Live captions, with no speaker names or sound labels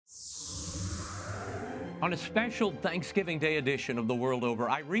On a special Thanksgiving Day edition of The World Over,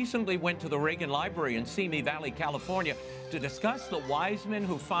 I recently went to the Reagan Library in Simi Valley, California, to discuss the wise men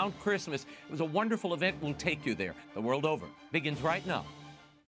who found Christmas. It was a wonderful event. We'll take you there. The World Over begins right now.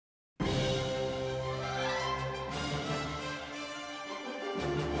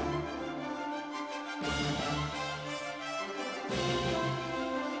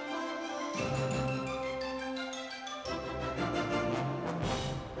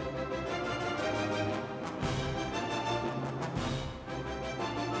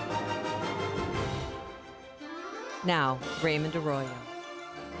 Now, Raymond Arroyo.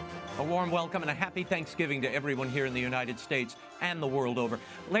 A warm welcome and a happy Thanksgiving to everyone here in the United States and the world over.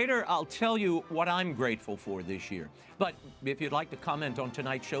 Later, I'll tell you what I'm grateful for this year. But if you'd like to comment on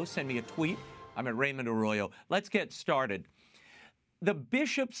tonight's show, send me a tweet. I'm at Raymond Arroyo. Let's get started. The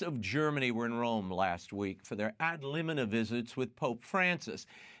bishops of Germany were in Rome last week for their ad limina visits with Pope Francis.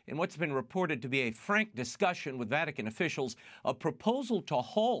 In what's been reported to be a frank discussion with Vatican officials, a proposal to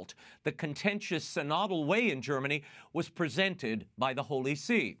halt the contentious synodal way in Germany was presented by the Holy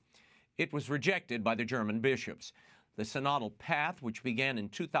See. It was rejected by the German bishops. The synodal path, which began in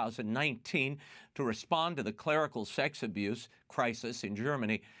 2019 to respond to the clerical sex abuse crisis in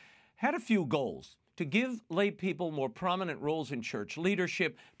Germany, had a few goals: to give lay people more prominent roles in church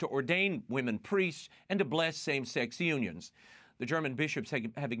leadership, to ordain women priests, and to bless same-sex unions. The German bishops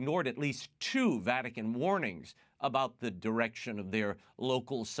have ignored at least 2 Vatican warnings about the direction of their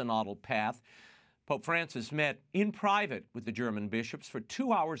local synodal path. Pope Francis met in private with the German bishops for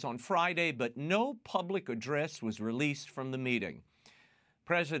 2 hours on Friday, but no public address was released from the meeting.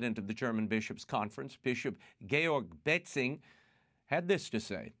 President of the German Bishops' Conference, Bishop Georg Betzing, had this to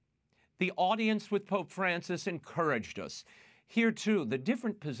say: "The audience with Pope Francis encouraged us. Here, too, the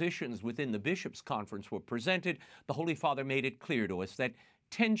different positions within the Bishops' Conference were presented. The Holy Father made it clear to us that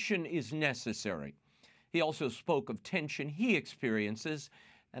tension is necessary. He also spoke of tension he experiences,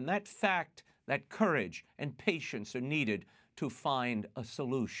 and that fact, that courage and patience are needed to find a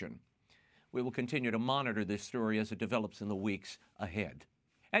solution." We will continue to monitor this story as it develops in the weeks ahead.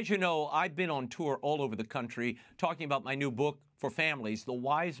 As you know, I've been on tour all over the country talking about my new book for families, The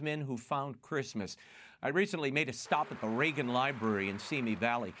Wise Men Who Found Christmas. I recently made a stop at the Reagan Library in Simi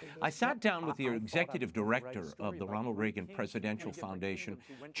Valley. I sat down with the executive director of the Ronald Reagan Presidential Foundation,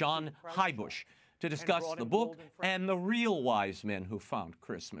 John Heibusch, to discuss the book and the real wise men who found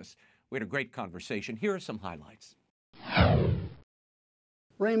Christmas. We had a great conversation. Here are some highlights.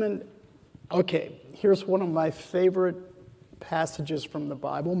 Raymond, okay, here's one of my favorite passages from the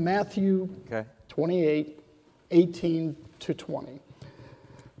Bible, Matthew 28, 18 to 20.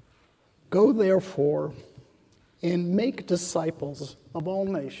 "Go therefore and make disciples of all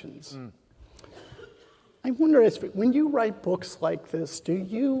nations." I wonder, when you write books like this, do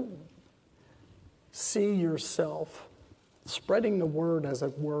you see yourself spreading the word, as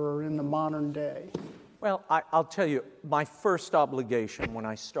it were, in the modern day? Well, I'll tell you, my first obligation when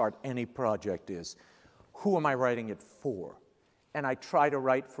I start any project is, who am I writing it for? And I try to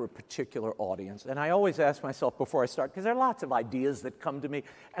write for a particular audience. And I always ask myself before I start, because there are lots of ideas that come to me,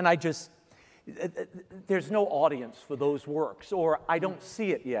 and there's no audience for those works, or I don't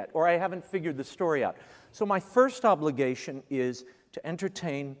see it yet, or I haven't figured the story out. So my first obligation is to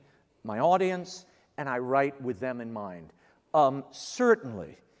entertain my audience, and I write with them in mind.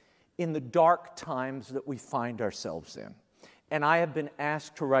 Certainly, in the dark times that we find ourselves in, and I have been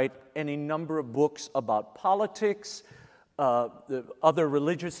asked to write any number of books about politics, the other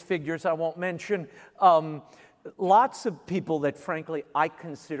religious figures I won't mention, lots of people that, frankly, I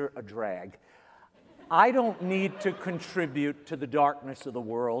consider a drag. I don't need to contribute to the darkness of the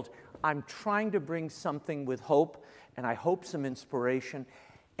world. I'm trying to bring something with hope, and I hope some inspiration.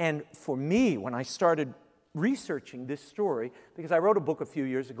 And for me, when I started researching this story, because I wrote a book a few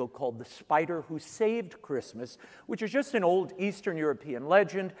years ago called The Spider Who Saved Christmas, which is just an old Eastern European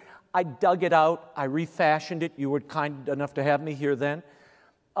legend. I dug it out, I refashioned it. You were kind enough to have me here then.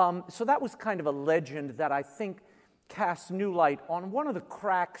 So that was kind of a legend that I think casts new light on one of the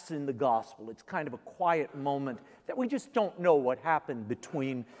cracks in the gospel. It's kind of a quiet moment that we just don't know what happened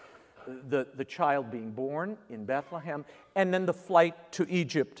between the child being born in Bethlehem and then the flight to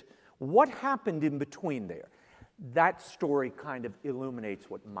Egypt. What happened in between there? That story kind of illuminates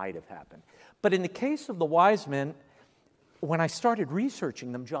what might have happened. But in the case of the wise men, when I started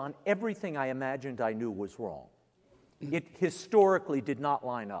researching them, John, everything I imagined I knew was wrong. It historically did not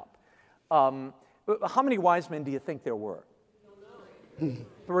line up. How many wise men do you think there were?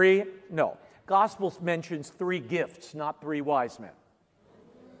 3? No. Gospel mentions 3 gifts, not 3 wise men.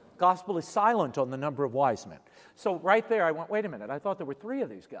 Gospel is silent on the number of wise men. So right there I went, wait a minute, I thought there were 3 of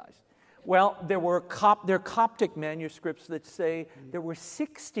these guys. Well, there are Coptic manuscripts that say there were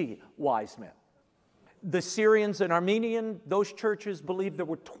 60 wise men. The Syrians and Armenian, those churches believe there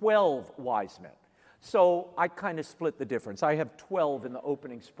were 12 wise men. So I kind of split the difference. I have 12 in the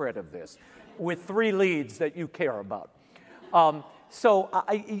opening spread of this, with 3 leads that you care about. When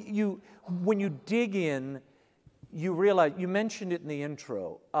you dig in, you realize, you mentioned it in the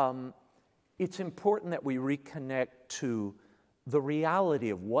intro, it's important that we reconnect to the reality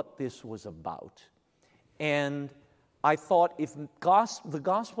of what this was about. And I thought if the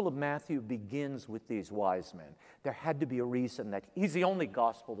Gospel of Matthew begins with these wise men, there had to be a reason that he's the only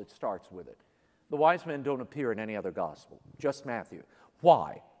gospel that starts with it. The wise men don't appear in any other gospel, just Matthew.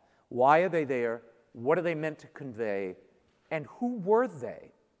 Why? Why are they there? What are they meant to convey? And who were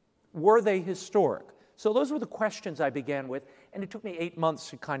they? Were they historic? So those were the questions I began with, and it took me 8 months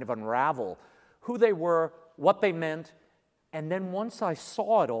to kind of unravel who they were, what they meant, and then once I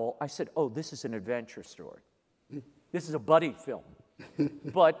saw it all, I said, oh, this is an adventure story. This is a buddy film.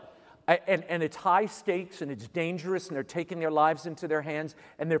 And it's high stakes, and it's dangerous, and they're taking their lives into their hands,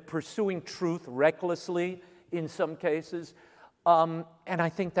 and they're pursuing truth recklessly in some cases. And I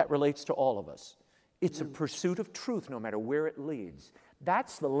think that relates to all of us. It's a pursuit of truth, no matter where it leads.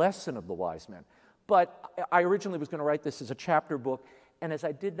 That's the lesson of the wise men. But I originally was going to write this as a chapter book, and as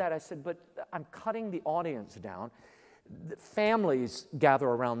I did that, I said, but I'm cutting the audience down. The families gather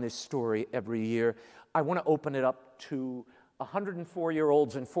around this story every year. I want to open it up to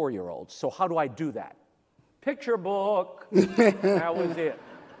 104-year-olds and 4-year-olds. So how do I do that? Picture book. That was it.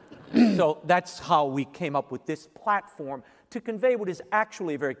 So that's how we came up with this platform to convey what is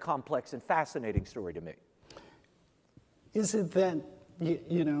actually a very complex and fascinating story to me. Is it that,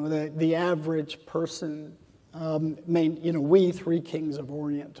 the average person, we 3 kings of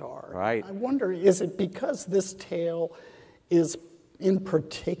Orient are. Right. I wonder, is it because this tale is, in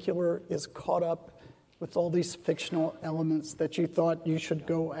particular, is caught up with all these fictional elements that you thought you should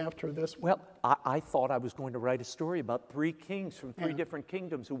go after this one? Well, I thought I was going to write a story about 3 kings from 3 different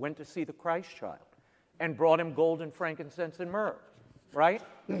kingdoms who went to see the Christ child and brought him gold and frankincense and myrrh, right?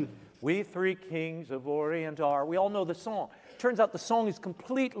 We 3 kings of Orient are. We all know the song. Turns out the song is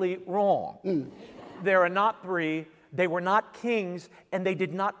completely wrong. There are not 3, they were not kings, and they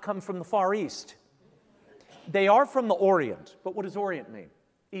did not come from the Far East. They are from the Orient, but what does Orient mean?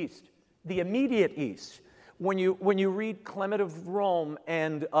 East. The immediate East. When you read Clement of Rome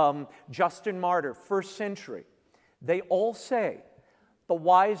and Justin Martyr, 1st century, they all say the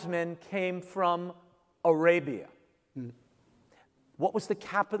wise men came from Arabia. What was the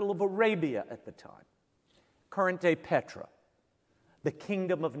capital of Arabia at the time? Current-day Petra, the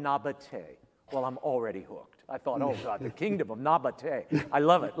kingdom of Nabateh. Well, I'm already hooked. I thought, oh God, the kingdom of Nabateh. I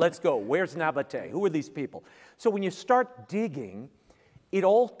love it. Let's go. Where's Nabateh? Who are these people? So when you start digging, it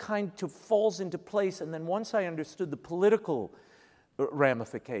all kind of falls into place. And then once I understood the political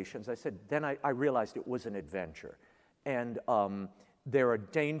ramifications, I said, then I realized it was an adventure. And there are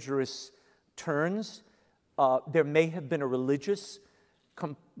dangerous turns. There may have been a religious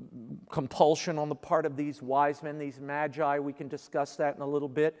compulsion on the part of these wise men, these magi. We can discuss that in a little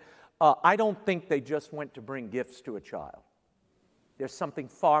bit. I don't think they just went to bring gifts to a child. There's something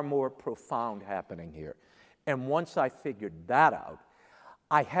far more profound happening here. And once I figured that out,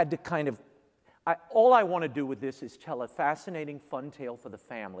 I had to all I want to do with this is tell a fascinating, fun tale for the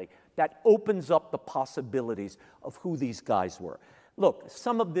family that opens up the possibilities of who these guys were. Look,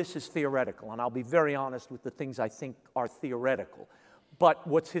 some of this is theoretical, and I'll be very honest with the things I think are theoretical. But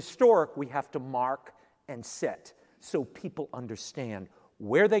what's historic, we have to mark and set so people understand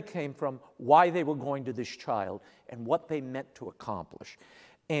where they came from, why they were going to this child, and what they meant to accomplish.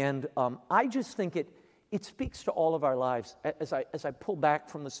 And I just think it speaks to all of our lives. As I pull back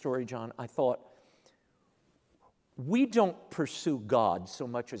from the story, John, I thought, we don't pursue God so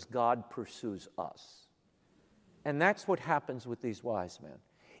much as God pursues us. And that's what happens with these wise men.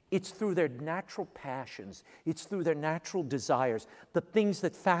 It's through their natural passions. It's through their natural desires, the things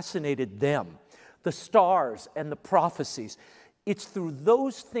that fascinated them, the stars and the prophecies. It's through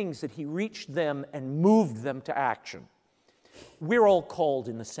those things that he reached them and moved them to action. We're all called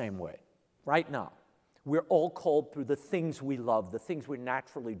in the same way, right now. We're all called through the things we love, the things we're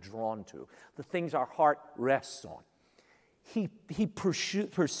naturally drawn to, the things our heart rests on. He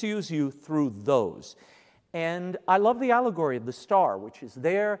pursues you through those. And I love the allegory of the star, which is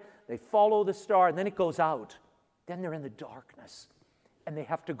there. They follow the star, and then it goes out. Then they're in the darkness, and they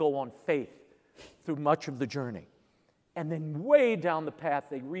have to go on faith through much of the journey. And then way down the path,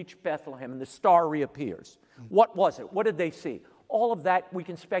 they reach Bethlehem, and the star reappears. What was it? What did they see? All of that we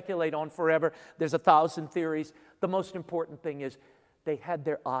can speculate on forever. There's 1,000 theories. The most important thing is they had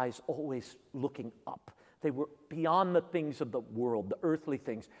their eyes always looking up. They were beyond the things of the world, the earthly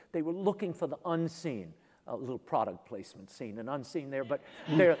things. They were looking for the unseen. A little product placement, seen and unseen there, but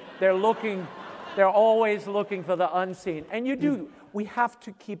they're always looking for the unseen. And we have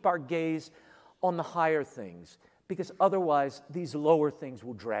to keep our gaze on the higher things, because otherwise these lower things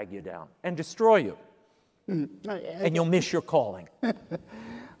will drag you down and destroy you. And you'll miss your calling.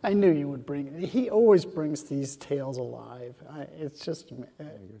 I knew you would bring it. He always brings these tales alive. It's just... You're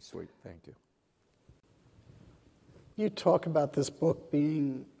sweet. Thank you. You talk about this book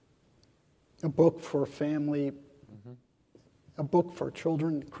being a book for family, a book for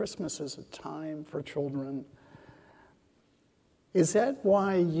children. Christmas is a time for children. Is that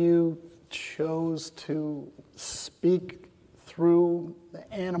why you chose to speak through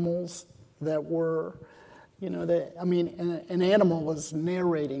the animals that were, an animal was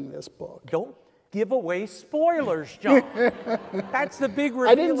narrating this book? Don't give away spoilers, John. That's the big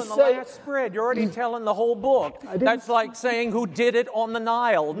reveal in the last spread. You're already telling the whole book. That's like saying who did it on the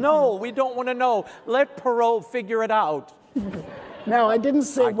Nile. No, we don't want to know. Let Perot figure it out. Now, I didn't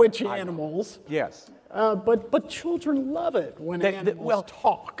say which animals. Yes. But children love it when animals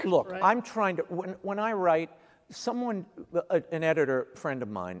talk. Look, right? I'm trying to, when I write, an editor friend of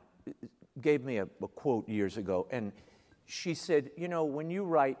mine gave me a quote years ago, and she said, when you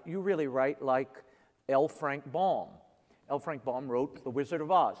write, you really write like L. Frank Baum. L. Frank Baum wrote The Wizard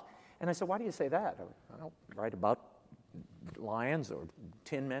of Oz. And I said, why do you say that? I don't write about lions or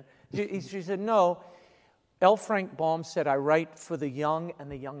tin men. She said, no. L. Frank Baum said, I write for the young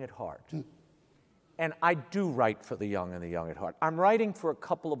and the young at heart. And I do write for the young and the young at heart. I'm writing for a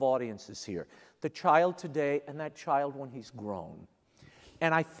couple of audiences here. The child today and that child when he's grown.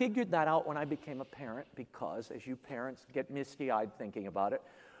 And I figured that out when I became a parent because, as you parents get misty-eyed thinking about it,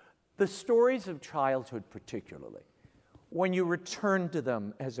 the stories of childhood particularly, when you return to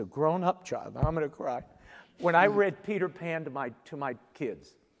them as a grown-up child, now I'm going to cry. When I read Peter Pan to my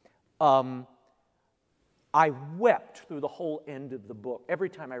kids, I wept through the whole end of the book. Every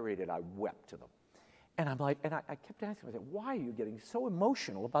time I read it, I wept to them. And I'm like, and I kept asking myself, why are you getting so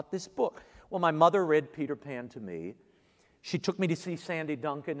emotional about this book? Well, my mother read Peter Pan to me. She took me to see Sandy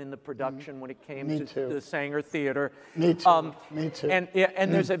Duncan in the production when it came to the Sanger Theater. Me too. Me too.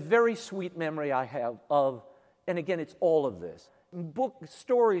 And there's a very sweet memory I have of, and again, it's all of this. Book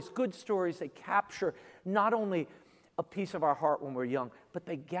stories, good stories, they capture not only a piece of our heart when we're young, but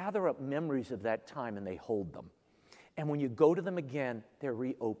they gather up memories of that time and they hold them. And when you go to them again, they're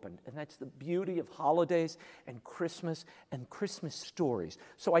reopened. And that's the beauty of holidays and Christmas stories.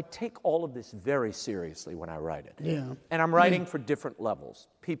 So I take all of this very seriously when I write it. Yeah. And I'm writing for different levels.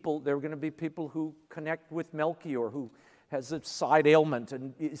 There are going to be people who connect with Melchior, who has a side ailment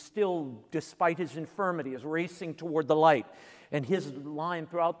and is still, despite his infirmity, is racing toward the light. And his line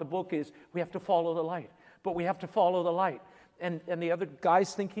throughout the book is, we have to follow the light. But we have to follow the light. And the other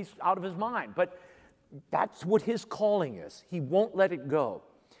guys think he's out of his mind. But that's what his calling is. He won't let it go.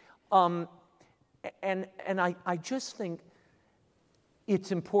 And I just think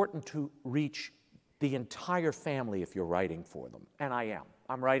it's important to reach the entire family if you're writing for them. And I am.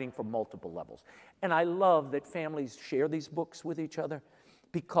 I'm writing for multiple levels. And I love that families share these books with each other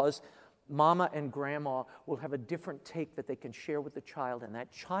because Mama and Grandma will have a different take that they can share with the child, and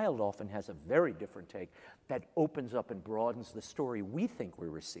that child often has a very different take that opens up and broadens the story we think we're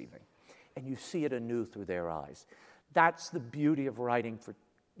receiving. And you see it anew through their eyes. That's the beauty of writing for,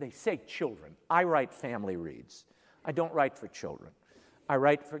 they say children. I write family reads. I don't write for children. I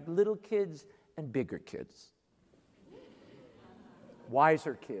write for little kids and bigger kids.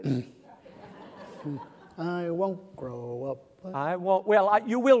 Wiser kids. I won't grow up. I won't. Well,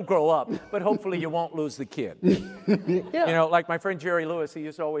 you will grow up, but hopefully you won't lose the kid. Yeah. Like my friend Jerry Lewis, he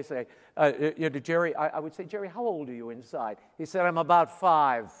used to always say, to Jerry, I would say, Jerry, how old are you inside? He said, I'm about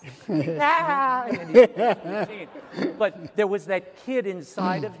 5. And then he was 15. But there was that kid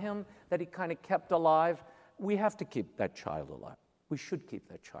inside of him that he kind of kept alive. We have to keep that child alive. We should keep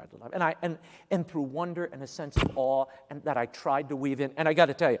that child alive. And through wonder and a sense of awe and that I tried to weave in. And I got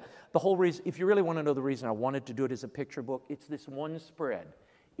to tell you, the whole reason, if you really want to know the reason I wanted to do it as a picture book, it's this one spread.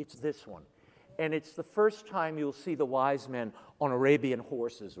 It's this one. And it's the first time you'll see the wise men on Arabian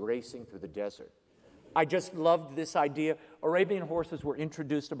horses racing through the desert. I just loved this idea. Arabian horses were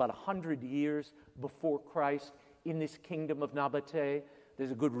introduced about 100 years before Christ in this kingdom of Nabateh.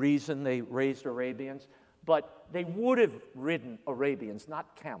 There's a good reason they raised Arabians. But they would have ridden Arabians,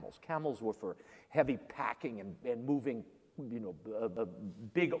 not camels. Camels were for heavy packing and moving,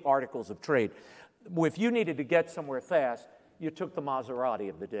 big articles of trade. If you needed to get somewhere fast, you took the Maserati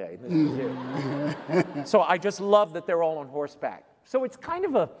of the day. This is it. So I just love that they're all on horseback. So it's kind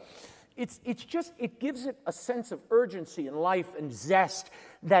of it gives it a sense of urgency and life and zest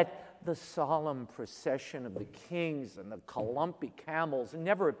that the solemn procession of the kings and the Kalumpy camels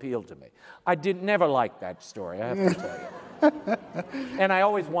never appealed to me. I never liked that story, I have to tell you. And I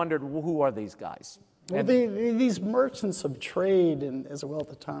always wondered, who are these guys? Well, these merchants of trade, and as well at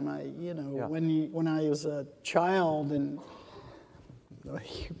the time, when I was a child and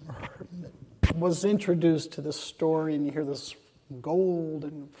was introduced to this story, and you hear this gold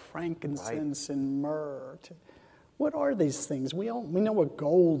and frankincense and myrrh. What are these things? We know what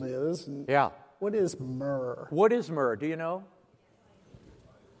gold is. And what is myrrh? What is myrrh? Do you know?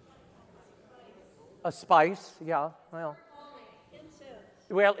 A spice, yeah.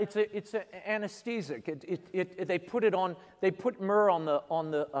 Well, it's an anesthetic. They put myrrh on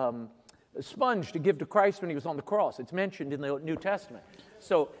the sponge to give to Christ when he was on the cross. It's mentioned in the New Testament.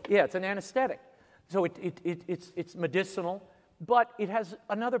 So yeah, it's an anesthetic. So it's medicinal, but it has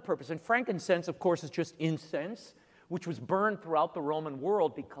another purpose. And frankincense, of course, is just incense, which was burned throughout the Roman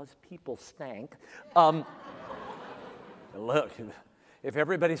world because people stank. Look, if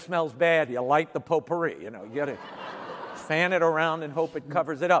everybody smells bad, you light the potpourri. You got to fan it around and hope it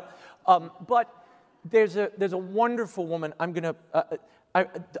covers it up. But there's a wonderful woman.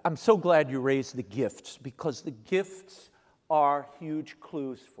 I'm so glad you raised the gifts, because the gifts are huge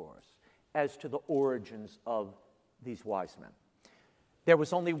clues for us as to the origins of these wise men. There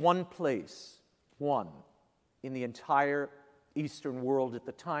was only one place, in the entire Eastern world at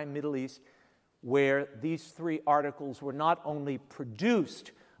the time, Middle East, where these three articles were not only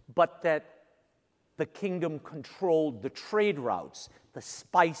produced, but that the kingdom controlled the trade routes, the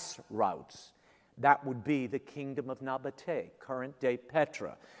spice routes. That would be the kingdom of Nabateh, current-day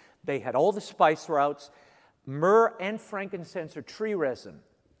Petra. They had all the spice routes. Myrrh and frankincense are tree resin.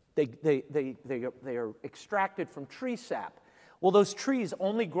 They are extracted from tree sap. Well, those trees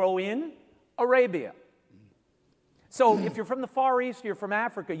only grow in Arabia. So if you're from the Far East, you're from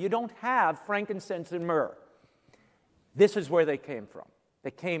Africa, you don't have frankincense and myrrh. This is where they came from.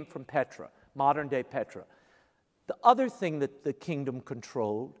 They came from Petra, modern-day Petra. The other thing that the kingdom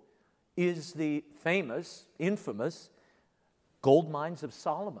controlled is the famous, infamous gold mines of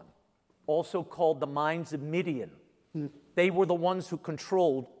Solomon, also called the mines of Midian. They were the ones who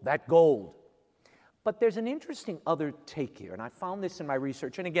controlled that gold. But there's an interesting other take here, and I found this in my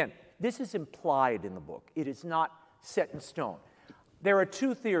research. And again, this is implied in the book. It is not set in stone. There are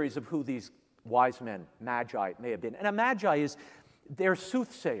two theories of who these wise men, magi, may have been. And a magi they're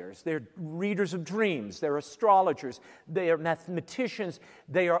soothsayers, they're readers of dreams, they're astrologers, they are mathematicians,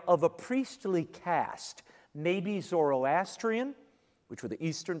 they are of a priestly caste, maybe Zoroastrian, which were the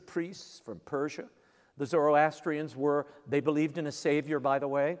Eastern priests from Persia. The Zoroastrians they believed in a savior, by the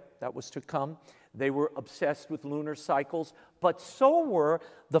way, that was to come. They were obsessed with lunar cycles, but so were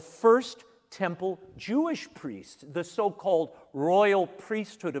the first temple Jewish priests, the so-called royal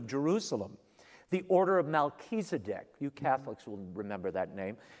priesthood of Jerusalem, the order of Melchizedek. You Catholics will remember that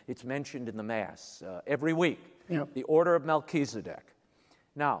name. It's mentioned in the Mass every week. Yep. The order of Melchizedek.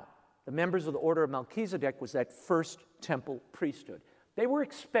 Now, the members of the order of Melchizedek was that first temple priesthood. They were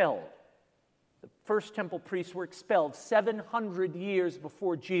expelled. The first temple priests were expelled 700 years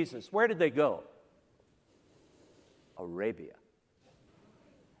before Jesus. Where did they go? Arabia.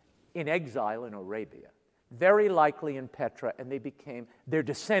 In exile in Arabia, very likely in Petra, and their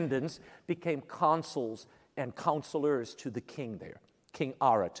descendants became consuls and counselors to the king there, King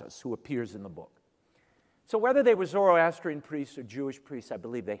Aretas, who appears in the book. So whether they were Zoroastrian priests or Jewish priests, I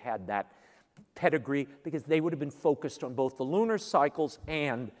believe they had that pedigree, because they would have been focused on both the lunar cycles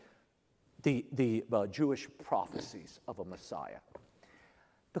and the Jewish prophecies of a Messiah.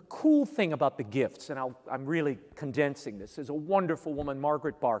 The cool thing about the gifts, and I'm really condensing this, is a wonderful woman,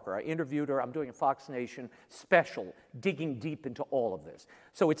 Margaret Barker. I interviewed her. I'm doing a Fox Nation special, digging deep into all of this.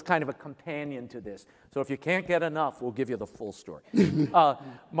 So it's kind of a companion to this. So if you can't get enough, we'll give you the full story.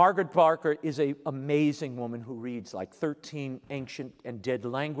 Margaret Barker is an amazing woman who reads like 13 ancient and dead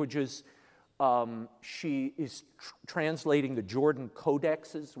languages. She is translating the Jordan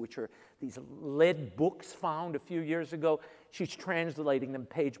codexes, which are these lead books found a few years ago. She's translating them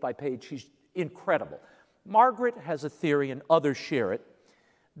page by page. She's incredible. Margaret has a theory, and others share it,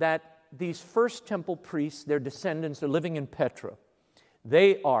 that these first temple priests, their descendants, are living in Petra.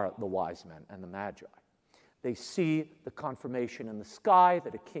 They are the wise men and the magi. They see the confirmation in the sky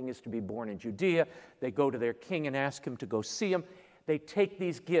that a king is to be born in Judea. They go to their king and ask him to go see him. They take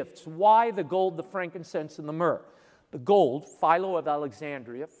these gifts. Why the gold, the frankincense, and the myrrh? The gold, Philo of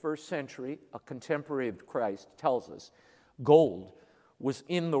Alexandria, 1st century, a contemporary of Christ, tells us gold was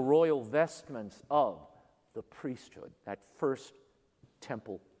in the royal vestments of the priesthood, that first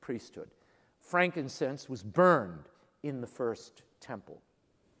temple priesthood. Frankincense was burned in the first temple.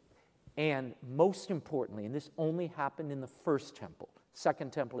 And most importantly, and this only happened in the first temple,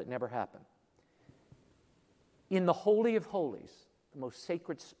 second temple, it never happened. In the Holy of Holies, the most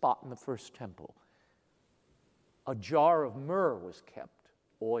sacred spot in the first temple, a jar of myrrh was kept,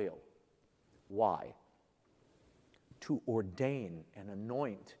 oil. Why? To ordain and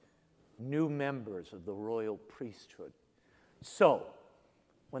anoint new members of the royal priesthood. So,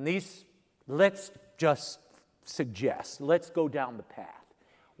 when these, let's just suggest, let's go down the path.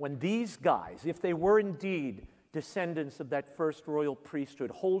 When these guys, if they were indeed descendants of that first royal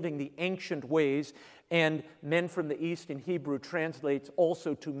priesthood, holding the ancient ways, and men from the East in Hebrew translates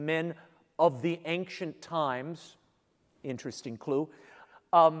also to men of the ancient times, interesting clue,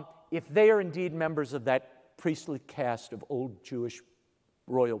 if they are indeed members of that priestly caste of old Jewish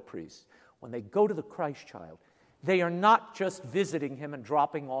royal priests, when they go to the Christ child, they are not just visiting him and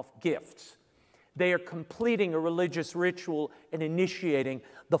dropping off gifts. They are completing a religious ritual and initiating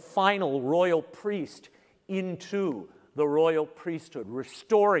the final royal priest into the royal priesthood,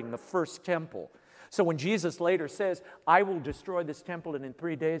 restoring the first temple. So when Jesus later says, I will destroy this temple and in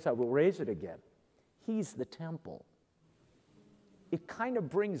 3 days I will raise it again, he's the temple. It kind of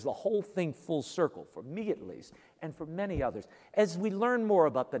brings the whole thing full circle, for me at least, and for many others. As we learn more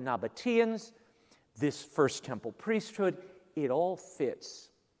about the Nabateans, this first temple priesthood, it all fits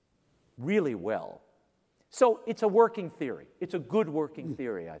really well. So it's a working theory. It's a good working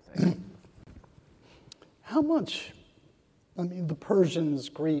theory, I think. How much, the Persians,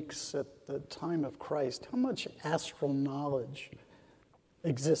 Greeks at the time of Christ, how much astral knowledge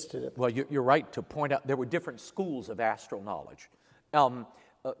existed? Well, you're right to point out there were different schools of astral knowledge.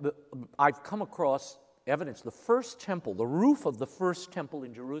 I've come across evidence. The first temple, the roof of the first temple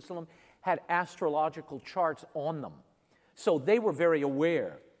in Jerusalem had astrological charts on them. So they were very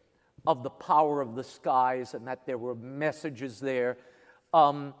aware of the power of the skies and that there were messages there.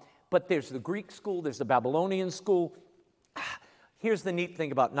 But there's the Greek school, there's the Babylonian school. Here's the neat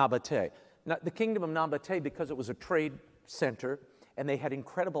thing about Nabateh. The kingdom of Nabateh, because it was a trade center and they had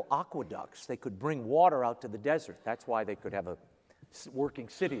incredible aqueducts, they could bring water out to the desert. That's why they could have a working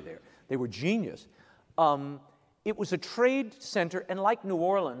city there. They were genius. It was a trade center, and like New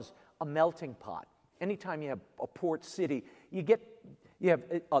Orleans, a melting pot. Anytime you have a port city, you have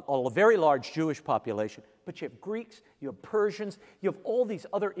a very large Jewish population, but you have Greeks, you have Persians, you have all these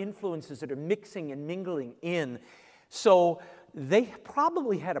other influences that are mixing and mingling in. So they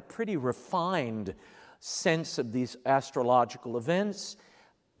probably had a pretty refined sense of these astrological events,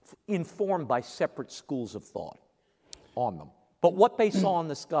 informed by separate schools of thought on them. But what they saw in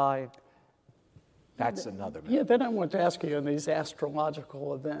the sky, that's another matter. Yeah, then I want to ask you on these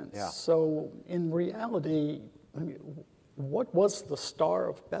astrological events. Yeah. So in reality, what was the Star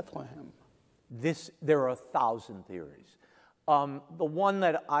of Bethlehem? There are 1,000 theories. The one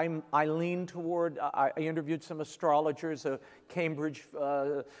that I lean toward, I interviewed some astrologers, a Cambridge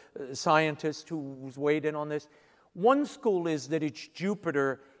scientist who's weighed in on this. One school is that it's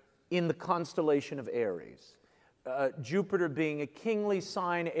Jupiter in the constellation of Aries. Jupiter being a kingly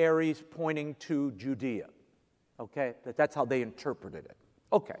sign, Aries pointing to Judea. Okay, that's how they interpreted it.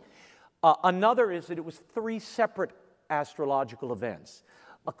 Okay. Another is that it was 3 separate astrological events.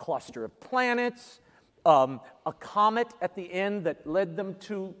 A cluster of planets, a comet at the end that led them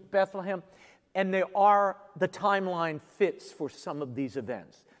to Bethlehem, and the timeline fits for some of these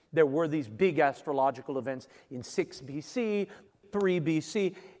events. There were these big astrological events in 6 BC, 3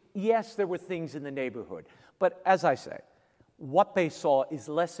 BC. Yes, there were things in the neighborhood. But as I say, what they saw is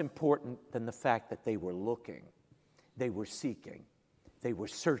less important than the fact that they were looking, they were seeking, they were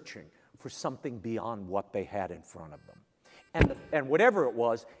searching for something beyond what they had in front of them. And whatever it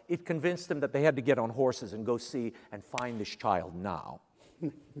was, it convinced them that they had to get on horses and go see and find this child now.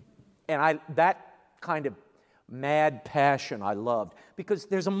 And that kind of mad passion I loved, because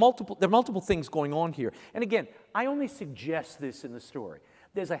there are multiple things going on here. And again, I only suggest this in the story.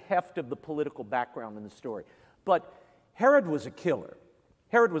 There's a heft of the political background in the story. But Herod was a killer.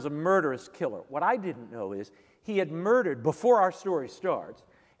 Herod was a murderous killer. What I didn't know is he had murdered, before our story starts,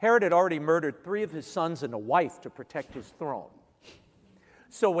 Herod had already murdered 3 of his sons and a wife to protect his throne.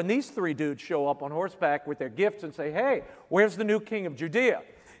 So when these 3 dudes show up on horseback with their gifts and say, hey, where's the new king of Judea?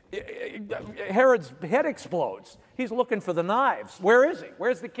 Herod's head explodes. He's looking for the knives. Where is he?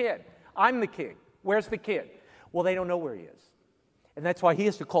 Where's the kid? I'm the king. Where's the kid? Well, they don't know where he is. And that's why he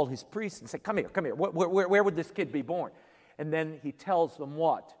has to call his priests and say, come here. Where would this kid be born? And then he tells them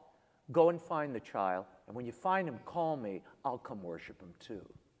what? Go and find the child, and when you find him, call me. I'll come worship him too.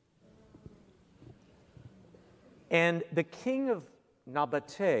 And the king of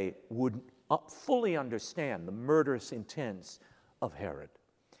Nabote would fully understand the murderous intents of Herod.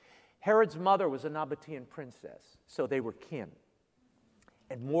 Herod's mother was a Nabatean princess, so they were kin.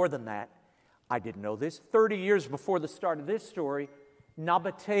 And more than that, I didn't know this, 30 years before the start of this story,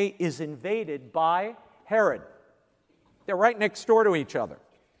 Nabote is invaded by Herod. They're right next door to each other.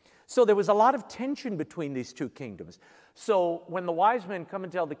 So there was a lot of tension between these two kingdoms. So when the wise men come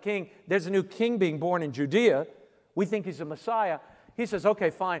and tell the king, there's a new king being born in Judea, we think he's a Messiah, he says, okay,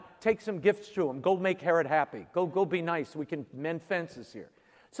 fine, take some gifts to him, go make Herod happy, go be nice, we can mend fences here.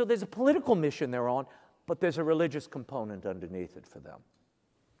 So there's a political mission they're on, but there's a religious component underneath it for them.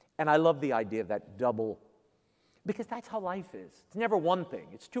 And I love the idea of that double, because that's how life is. It's never one thing.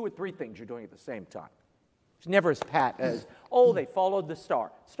 It's two or three things you're doing at the same time. It's never as pat as, oh, they followed the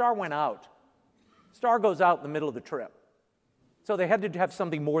star. Star went out. Star goes out in the middle of the trip. So they had to have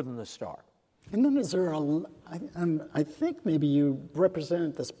something more than the star. And then is there I think maybe you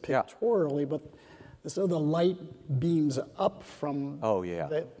represented this pictorially, but so the light beams up from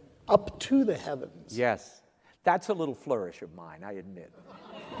up to the heavens. Yes. That's a little flourish of mine, I admit.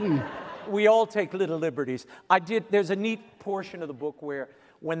 We all take little liberties. There's a neat portion of the book where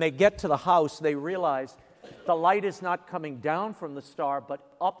when they get to the house, they realize the light is not coming down from the star,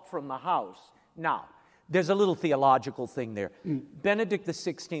 but up from the house. Now, there's a little theological thing there. Benedict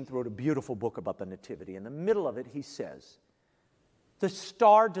XVI wrote a beautiful book about the Nativity. In the middle of it, he says, the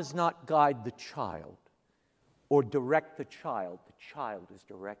star does not guide the child or direct the child is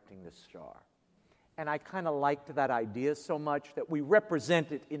directing the star. And I kind of liked that idea so much that we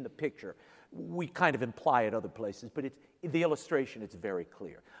represent it in the picture. We kind of imply it other places, but in the illustration, it's very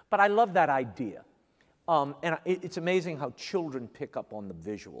clear. But I love that idea. And it's amazing how children pick up on the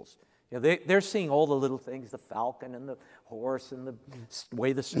visuals. You know, they're seeing all the little things, the falcon and the horse and the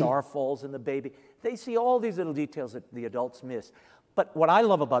way the star falls and the baby. They see all these little details that the adults miss. But what I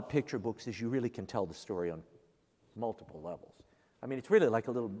love about picture books is you really can tell the story on multiple levels. I mean, it's really like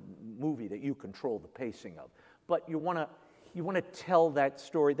a little movie that you control the pacing of. But you want to tell that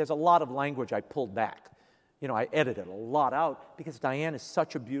story. There's a lot of language I pulled back. You know, I edited a lot out because Diane is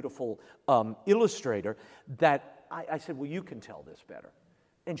such a beautiful illustrator that I said, well, you can tell this better.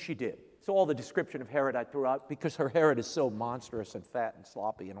 And she did. So all the description of Herod I threw out because her Herod is so monstrous and fat and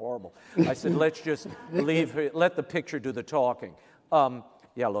sloppy and horrible. I said, let's just leave her, let the picture do the talking.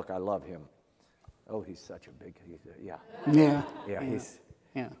 Yeah, look, I love him. Oh, he's such a big,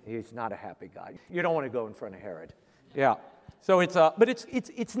 he's not a happy guy. You don't want to go in front of Herod. Yeah. So but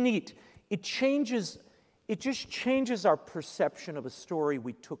it's neat. It just changes our perception of a story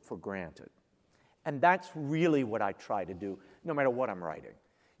we took for granted. And that's really what I try to do, no matter what I'm writing.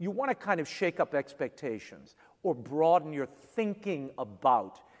 You want to kind of shake up expectations or broaden your thinking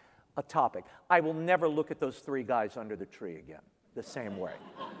about a topic. I will never look at those three guys under the tree again the same way.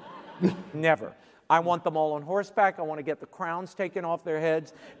 Never. I want them all on horseback. I want to get the crowns taken off their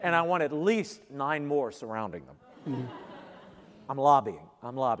heads, and I want at least 9 more surrounding them. I'm lobbying.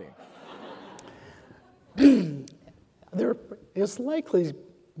 There is likely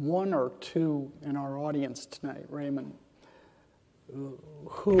one or two in our audience tonight, Raymond,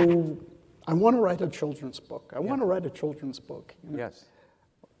 who I want to write a children's book. I want to write a children's book. You know? Yes.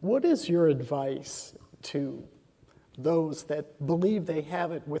 What is your advice to those that believe they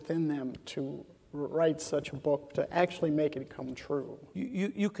have it within them to write such a book, to actually make it come true?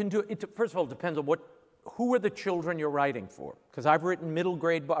 You can do it. First of all, it depends on who are the children you're writing for? Because I've written middle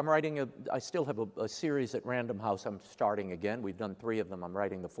grade, but I still have a series at Random House I'm starting again. We've done 3 of them. I'm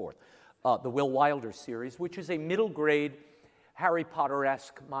writing the 4th. The Will Wilder series, which is a middle grade Harry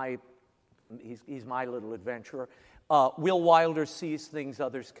Potter-esque, he's my little adventurer. Will Wilder sees things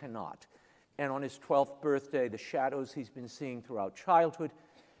others cannot. And on his 12th birthday, the shadows he's been seeing throughout childhood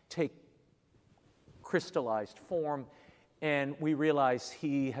take crystallized form, and we realize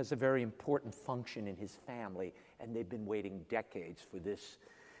he has a very important function in his family, and they've been waiting decades for this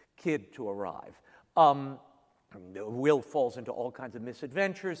kid to arrive. Will falls into all kinds of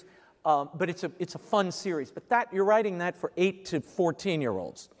misadventures, but it's a fun series. But you're writing that for 8 to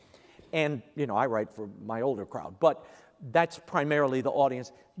 14-year-olds, and I write for my older crowd. But that's primarily the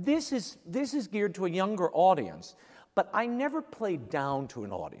audience. This is geared to a younger audience, but I never play down to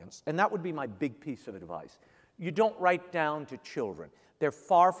an audience, and that would be my big piece of advice. You don't write down to children. They're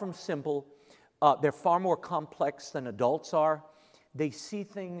far from simple. They're far more complex than adults are. They see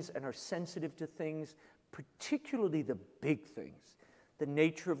things and are sensitive to things, particularly the big things, the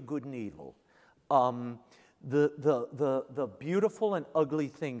nature of good and evil, the beautiful and ugly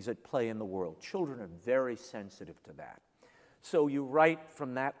things that play in the world. Children are very sensitive to that. So you write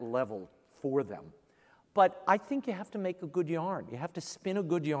from that level for them. But I think you have to make a good yarn. You have to spin a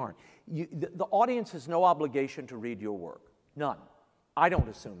good yarn. The audience has no obligation to read your work. None. I don't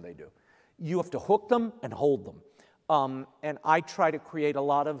assume they do. You have to hook them and hold them. And I try to create a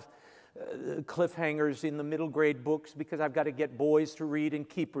lot of cliffhangers in the middle grade books because I've got to get boys to read and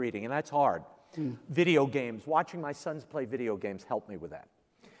keep reading, and that's hard. Video games. Watching my sons play video games helped me with that.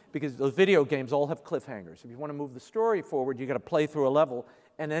 Because those video games all have cliffhangers. If you want to move the story forward, you've got to play through a level,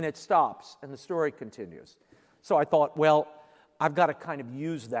 and then it stops, and the story continues. So I thought, well, I've got to kind of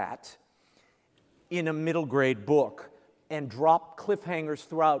use that in a middle grade book and drop cliffhangers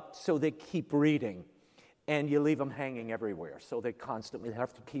throughout so they keep reading. And you leave them hanging everywhere, so they constantly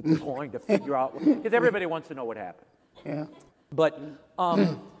have to keep going to figure out, because everybody wants to know what happened. Yeah. But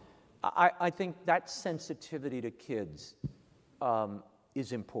I think that sensitivity to kids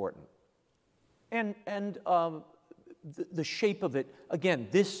is important. And the shape of it, again,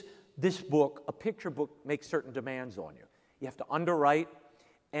 this book, a picture book, makes certain demands on you. You have to underwrite,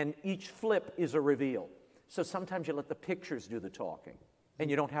 and each flip is a reveal. So sometimes you let the pictures do the talking, and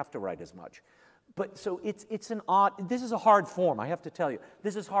you don't have to write as much. But so it's an odd, this is a hard form, I have to tell you.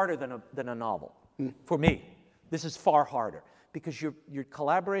 This is harder than a novel, for me. This is far harder, because you're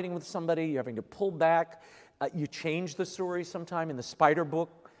collaborating with somebody, you're having to pull back, you change the story sometime. In the spider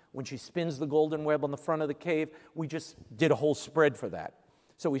book, when she spins the golden web on the front of the cave, we just did a whole spread for that.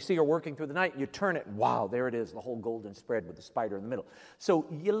 So we see her working through the night, you turn it, wow, there it is, the whole golden spread with the spider in the middle. So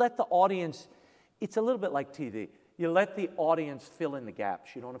you let the audience, it's a little bit like TV. You let the audience fill in the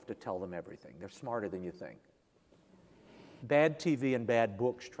gaps. You don't have to tell them everything. They're smarter than you think. Bad TV and bad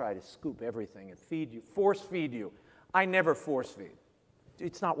books try to scoop everything and feed you, force feed you. I never force feed.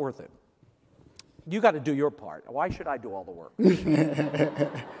 It's not worth it. You got to do your part. Why should I do all the work?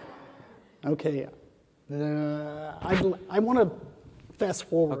 Okay. I want to fast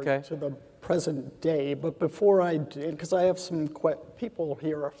forward to the present day, but before I do, because I have some people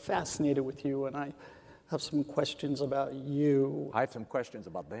here are fascinated with you, and I have some questions about you. I have some questions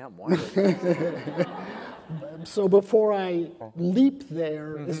about them. So before I leap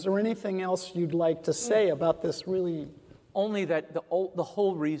there, is there anything else you'd like to say about this really? Only that the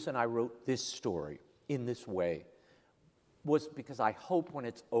whole reason I wrote this story in this way was because I hope when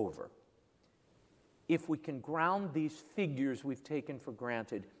it's over, if we can ground these figures we've taken for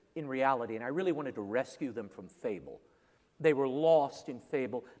granted in reality, and I really wanted to rescue them from fable. They were lost in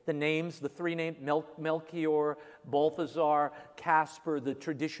fable. The names, the three names, Melchior, Balthazar, Casper, the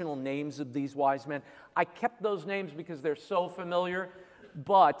traditional names of these wise men. I kept those names because they're so familiar,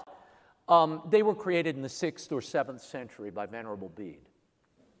 but they were created in the 6th or 7th century by Venerable Bede.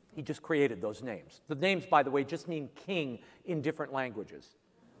 He just created those names. The names, by the way, just mean king in different languages.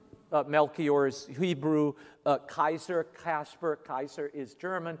 Melchior is Hebrew, Kaiser, Casper, Kaiser is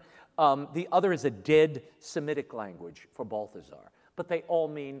German. The other is a dead Semitic language for Balthazar. But they all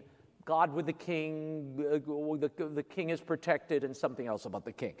mean God with the king, the king is protected, and something else about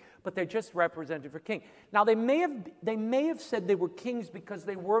the king. But they're just represented for king. Now, they may have said they were kings because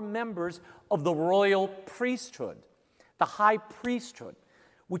they were members of the royal priesthood, the high priesthood,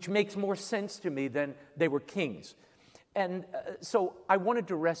 which makes more sense to me than they were kings. And so I wanted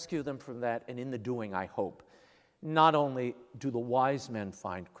to rescue them from that, and in the doing, I hope, not only do the wise men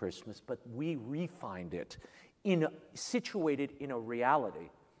find Christmas, but we re-find it, situated in a reality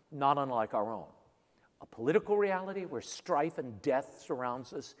not unlike our own. A political reality where strife and death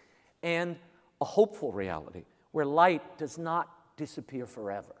surrounds us, and a hopeful reality where light does not disappear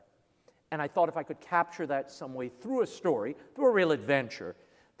forever. And I thought if I could capture that some way through a story, through a real adventure,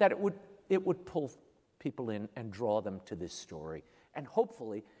 that it would pull people in and draw them to this story, and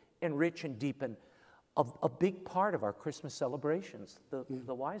hopefully enrich and deepen a big part of our Christmas celebrations,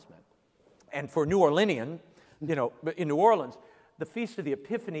 the wise men. And for New Orleanian, in New Orleans, the Feast of the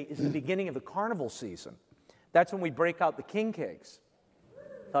Epiphany is the beginning of the carnival season. That's when we break out the king cakes,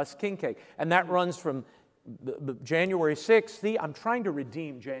 thus king cake. And that runs from January 6th. I'm trying to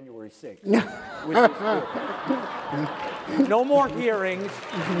redeem January 6th. No more hearings.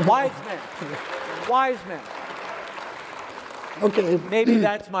 Wise men. Wise men. Okay. Maybe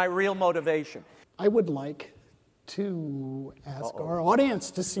that's my real motivation. I would like to ask our audience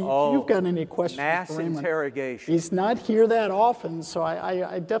to see if you've got any questions Mass for Raymond. interrogation. He's not here that often, so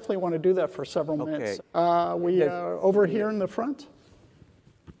I definitely want to do that for several minutes. Over here in the front?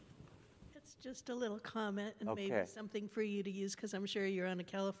 It's just a little comment and maybe something for you to use, because I'm sure you're on a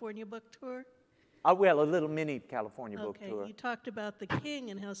California book tour. Well, a little mini California book tour. You talked about the king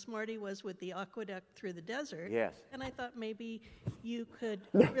and how smart he was with the aqueduct through the desert. Yes. And I thought maybe you could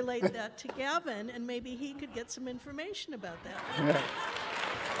relate that to Gavin, and maybe he could get some information about that.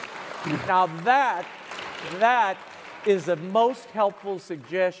 Now that That is the most helpful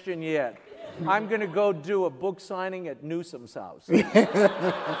suggestion yet. I'm going to go do a book signing at Newsom's house.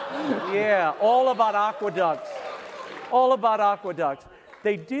 Yeah, all about aqueducts. All about aqueducts.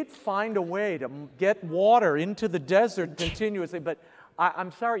 They did find a way to get water into the desert continuously, but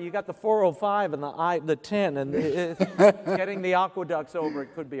I'm sorry, you got the 405 and the 10, and getting the aqueducts over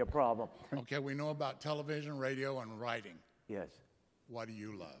it could be a problem. Okay, we know about television, radio, and writing. Yes. What do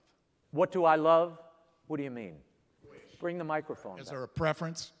you love? What do I love? What do you mean? Bring the microphone Is back. there a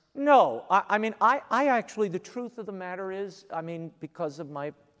preference? No, I mean, I actually, the truth of the matter is, I mean, because of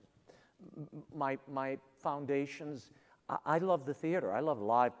my foundations, I love the theater. I love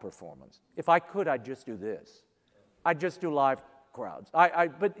live performance. If I could, I'd just do this. I'd just do live crowds.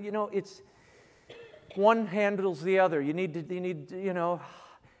 But you know, it's one handles the other. You need, you know,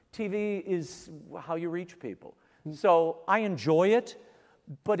 TV is how you reach people. So I enjoy it,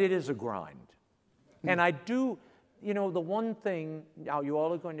 but it is a grind. And I do. You know, the one thing, now you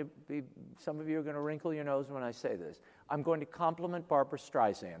all are going to be, some of you are going to wrinkle your nose when I say this. I'm going to compliment Barbra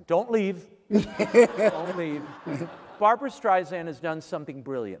Streisand. Don't leave. Don't leave. Barbra Streisand has done something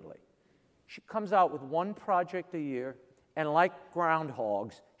brilliantly. She comes out with one project a year, and like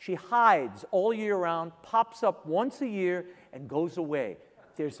groundhogs, she hides all year round, pops up once a year, and goes away.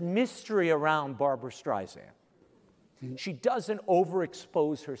 There's mystery around Barbra Streisand. She doesn't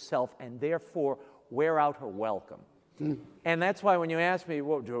overexpose herself, and therefore wear out her welcome. And that's why when you ask me,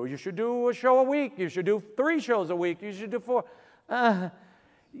 well, you should do a show a week, you should do 3 shows a week, you should do 4.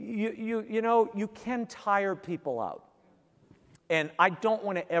 You know, you can tire people out. And I don't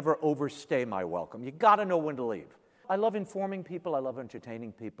want to ever overstay my welcome. You got to know when to leave. I love informing people, I love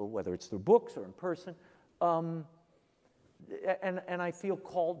entertaining people, whether it's through books or in person. And I feel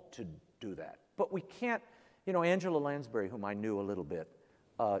called to do that. But we can't, you know, Angela Lansbury, whom I knew a little bit,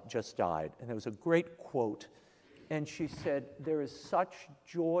 just died. And there was a great quote. And she said, there is such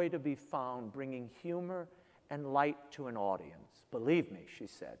joy to be found bringing humor and light to an audience. Believe me, she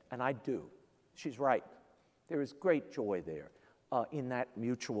said, and I do. She's right. There is great joy there in that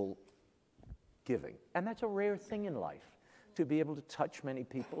mutual giving. And that's a rare thing in life, to be able to touch many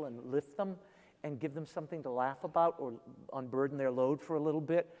people and lift them and give them something to laugh about or unburden their load for a little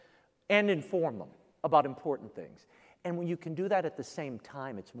bit and inform them about important things. And when you can do that at the same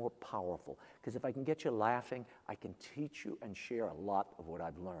time, it's more powerful. Because if I can get you laughing, I can teach you and share a lot of what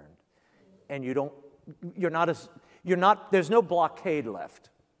I've learned. And there's no blockade left.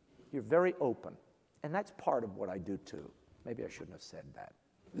 You're very open. And that's part of what I do too. Maybe I shouldn't have said that.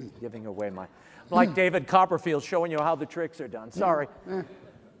 Giving away like David Copperfield showing you how the tricks are done. Sorry.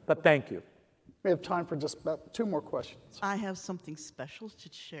 But thank you. We have time for just about 2 more questions. I have something special to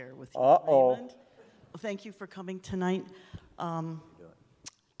share with you, Uh-oh. Raymond. Thank you for coming tonight.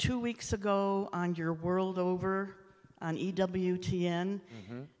 2 weeks ago on your World Over on EWTN,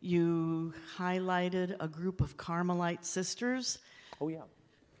 you highlighted a group of Carmelite sisters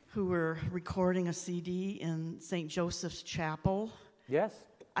who were recording a CD in St. Joseph's Chapel. Yes.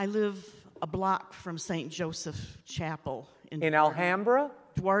 I live a block from St. Joseph Chapel. In Alhambra?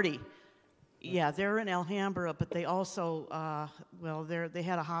 Duarte. Yeah, they're in Alhambra, but they also, they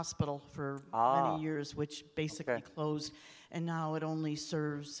had a hospital for many years, which basically closed, and now it only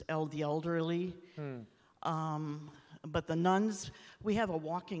serves the elderly. But the nuns, we have a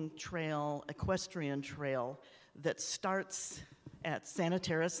walking trail, equestrian trail, that starts at Santa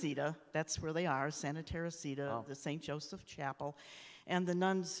Teresita. That's where they are, Santa Teresita, the St. Joseph Chapel, and the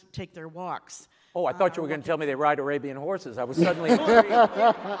nuns take their walks. Oh, I thought you were going to tell me they ride Arabian horses. I was suddenly intrigued.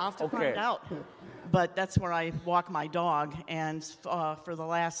 I'll have to find out. But that's where I walk my dog, and for the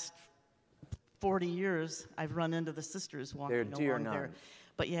last 40 years, I've run into the sisters walking along there.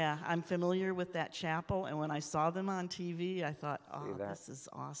 But yeah, I'm familiar with that chapel, and when I saw them on TV, I thought, this is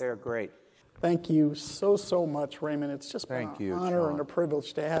awesome. They're great. Thank you so much, Raymond. It's just been an honor and a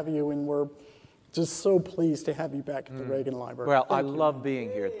privilege to have you, and we're just so pleased to have you back at the Reagan Library. Well, I love being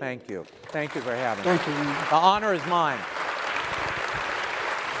here. Thank you. Thank you for having me. Thank you. The honor is mine.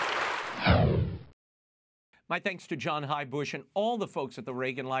 My thanks to John Highbush and all the folks at the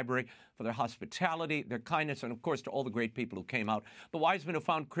Reagan Library for their hospitality, their kindness, and of course to all the great people who came out. The Wise Men Who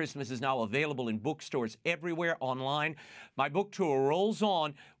Found Christmas is now available in bookstores everywhere online. My book tour rolls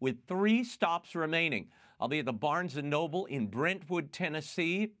on with 3 stops remaining. I'll be at the Barnes & Noble in Brentwood,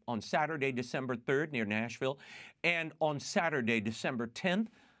 Tennessee on Saturday, December 3rd near Nashville. And on Saturday, December 10th,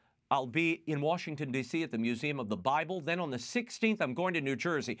 I'll be in Washington, D.C. at the Museum of the Bible. Then on the 16th, I'm going to New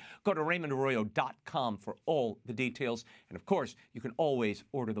Jersey. Go to RaymondArroyo.com for all the details. And of course, you can always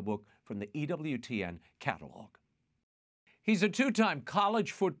order the book from the EWTN catalog. He's a two-time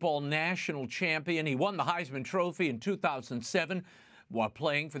college football national champion. He won the Heisman Trophy in 2007 while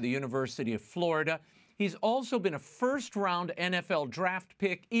playing for the University of Florida. He's also been a first-round NFL draft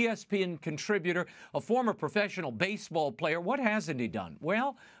pick, ESPN contributor, a former professional baseball player. What hasn't he done?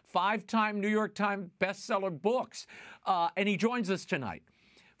 Well, 5-time New York Times bestseller books. And he joins us tonight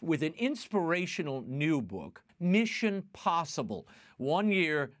with an inspirational new book, Mission Possible, 1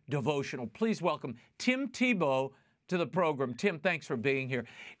 Year Devotional. Please welcome Tim Tebow to the program. Tim, thanks for being here.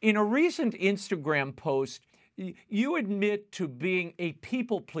 In a recent Instagram post, you admit to being a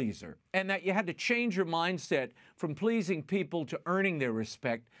people pleaser and that you had to change your mindset from pleasing people to earning their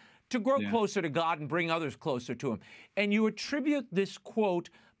respect to grow closer to God and bring others closer to Him. And you attribute this quote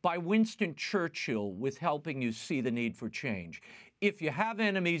by Winston Churchill with helping you see the need for change. If you have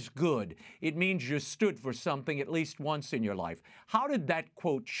enemies, good. It means you stood for something at least once in your life. How did that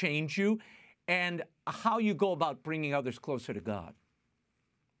quote change you, and how you go about bringing others closer to God?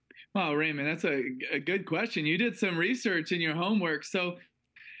 Well, Raymond, that's a good question. You did some research in your homework. So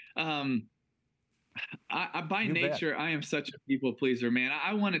by nature, I am such a people pleaser, man.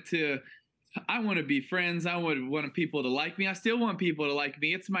 I want to be friends. I would want people to like me. I still want people to like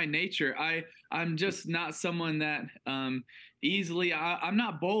me. It's my nature. I'm just not someone that easily, I'm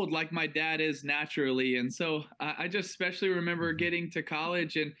not bold like my dad is naturally. And so I just especially remember getting to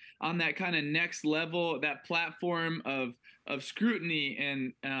college and on that kind of next level, that platform of scrutiny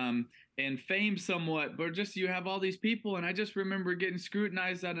and fame somewhat, but just you have all these people. And I just remember getting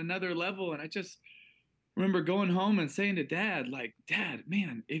scrutinized at another level. And I just remember going home and saying to Dad, like, Dad,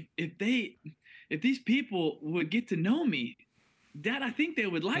 man, if these people would get to know me, Dad, I think they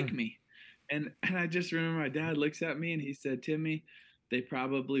would like me. And I just remember my dad looks at me and he said, Timmy, they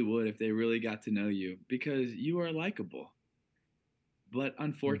probably would if they really got to know you because you are likable. But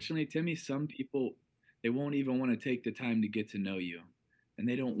unfortunately, Timmy, some people, they won't even want to take the time to get to know you, and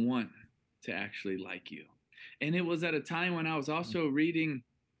they don't want to actually like you. And it was at a time when I was also reading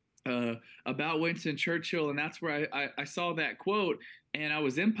about Winston Churchill, and that's where I saw that quote, and I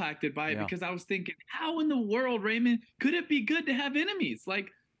was impacted by it because I was thinking, how in the world, Raymond, could it be good to have enemies? Like,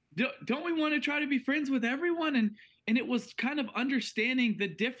 don't we want to try to be friends with everyone? And it was kind of understanding the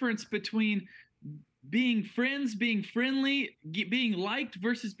difference between being friends, being friendly, being liked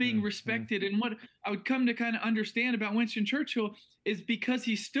versus being respected. And what I would come to kind of understand about Winston Churchill is because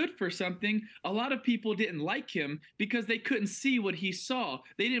he stood for something, a lot of people didn't like him because they couldn't see what he saw.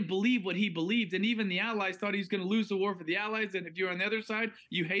 They didn't believe what he believed. And even the Allies thought he was going to lose the war for the Allies. And if you're on the other side,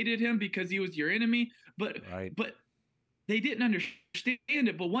 you hated him because he was your enemy. But they didn't understand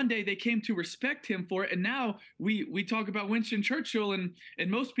it, but one day they came to respect him for it. And now we talk about Winston Churchill, and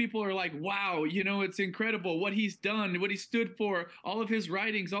most people are like, wow, it's incredible what he's done, what he stood for, all of his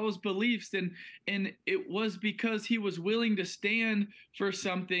writings, all his beliefs. And it was because he was willing to stand for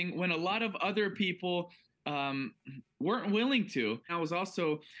something when a lot of other people weren't willing to. I was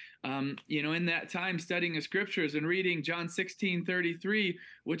also, in that time studying the scriptures and reading John 16:33,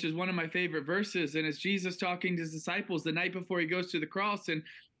 which is one of my favorite verses. And it's Jesus talking to his disciples the night before he goes to the cross. And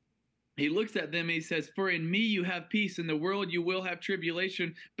he looks at them and he says, for in me you have peace. In the world you will have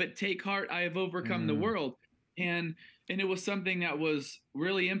tribulation, but take heart, I have overcome the world. And it was something that was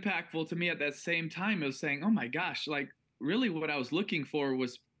really impactful to me at that same time. It was saying, oh my gosh, like really what I was looking for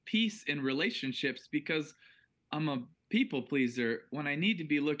was peace in relationships, because I'm a people pleaser when I need to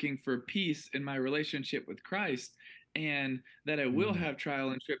be looking for peace in my relationship with Christ, and that I will have trial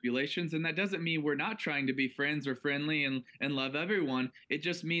and tribulations. And that doesn't mean we're not trying to be friends or friendly and love everyone. It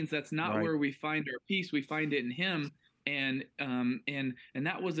just means that's not where we find our peace. We find it in Him. And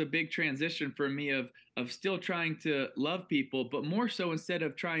that was a big transition for me of still trying to love people, but more so instead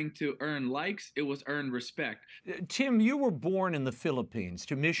of trying to earn likes, it was earn respect. Tim, you were born in the Philippines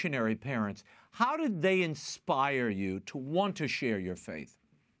to missionary parents. How did they inspire you to want to share your faith?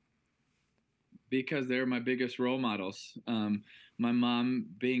 Because they're my biggest role models. My mom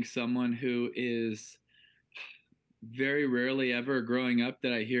being someone who is very rarely ever growing up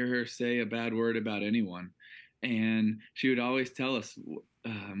that I hear her say a bad word about anyone. And she would always tell us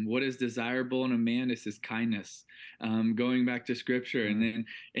what is desirable in a man is his kindness, going back to scripture.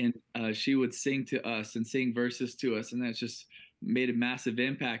 And she would sing to us and sing verses to us. And that just made a massive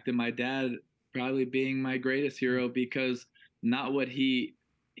impact. And my dad probably being my greatest hero, because not what he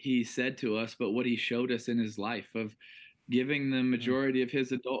said to us, but what he showed us in his life of giving the majority of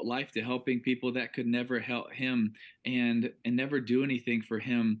his adult life to helping people that could never help him and never do anything for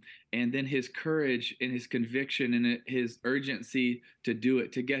him. And then his courage and his conviction and his urgency to do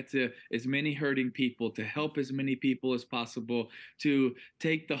it, to get to as many hurting people, to help as many people as possible, to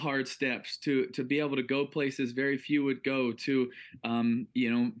take the hard steps, to be able to go places very few would go, to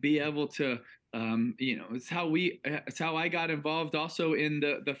be able to it's how I got involved also in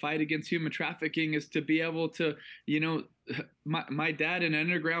the fight against human trafficking, is to be able to, my dad in an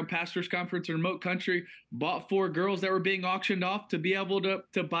underground pastors conference in a remote country bought 4 girls that were being auctioned off to be able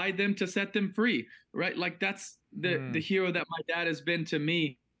to buy them, to set them free, right? Like that's the hero that my dad has been to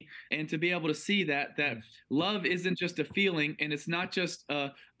me. And to be able to see that love isn't just a feeling, and it's not just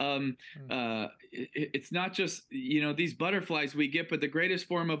it's not just these butterflies we get, but the greatest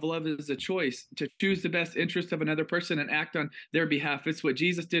form of love is a choice to choose the best interest of another person and act on their behalf. It's what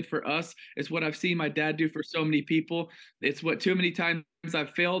Jesus did for us. It's what I've seen my dad do for so many people. It's what too many times I've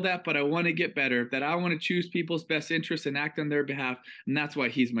failed at, but I want to get better. That I want to choose people's best interests and act on their behalf, and that's why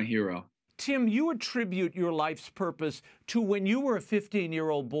he's my hero. Tim, you attribute your life's purpose to when you were a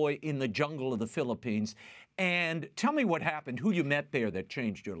 15-year-old boy in the jungle of the Philippines. And tell me what happened, who you met there that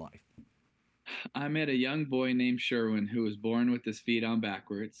changed your life. I met a young boy named Sherwin who was born with his feet on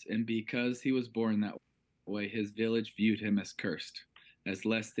backwards. And because he was born that way, his village viewed him as cursed, as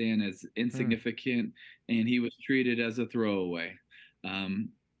less than, as insignificant, and he was treated as a throwaway.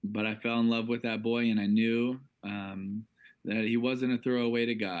 But I fell in love with that boy, and I knew that he wasn't a throwaway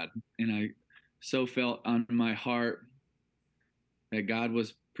to God. And I so felt on my heart that God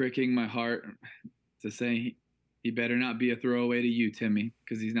was pricking my heart to say, he better not be a throwaway to you, Timmy,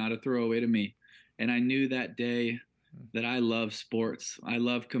 because he's not a throwaway to me. And I knew that day that I love sports. I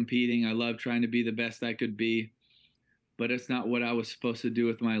love competing. I love trying to be the best I could be. But it's not what I was supposed to do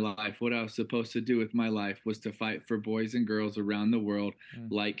with my life. What I was supposed to do with my life was to fight for boys and girls around the world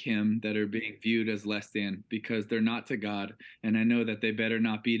like him that are being viewed as less than because they're not to God. And I know that they better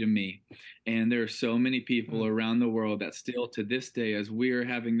not be to me. And there are so many people around the world that still to this day, as we are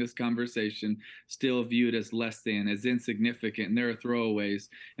having this conversation, still viewed as less than, as insignificant. And there are throwaways.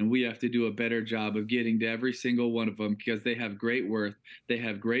 And we have to do a better job of getting to every single one of them because they have great worth. They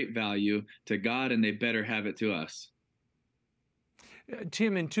have great value to God, and they better have it to us.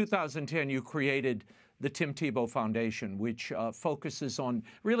 Tim, in 2010, you created the Tim Tebow Foundation, which focuses on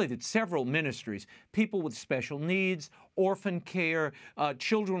really several ministries: people with special needs, orphan care,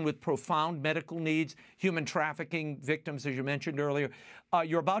 children with profound medical needs, human trafficking victims, as you mentioned earlier.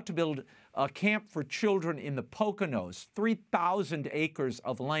 You're about to build a camp for children in the Poconos, 3,000 acres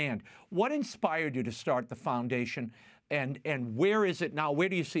of land. What inspired you to start the foundation, and where is it now? Where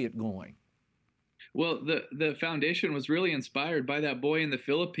do you see it going? Well, the foundation was really inspired by that boy in the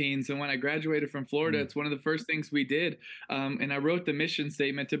Philippines. And when I graduated from Florida, it's one of the first things we did. And I wrote the mission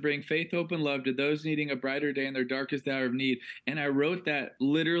statement to bring faith, hope, and love to those needing a brighter day in their darkest hour of need. And I wrote that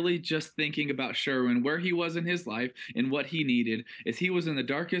literally just thinking about Sherwin, where he was in his life and what he needed. Is he was in the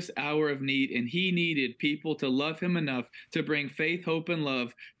darkest hour of need, and he needed people to love him enough to bring faith, hope, and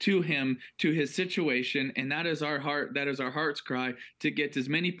love to him, to his situation. And that is our heart. That is our heart's cry, to get to as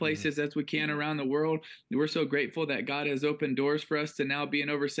many places as we can around the world. We're so grateful that God has opened doors for us to now be in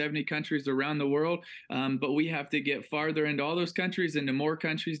over 70 countries around the world. But we have to get farther into all those countries, into more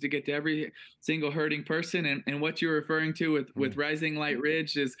countries, to get to every single hurting person. And what you're referring to with Rising Light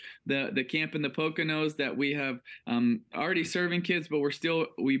Ridge is the camp in the Poconos that we have already serving kids, but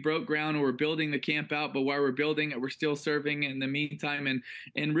we broke ground and we're building the camp out. But while we're building it, we're still serving in the meantime.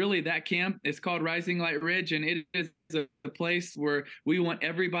 And really that camp is called Rising Light Ridge, and it is a place where we want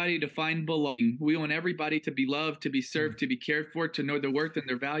everybody to find belonging. We want everybody to be loved, to be served, to be cared for, to know their worth and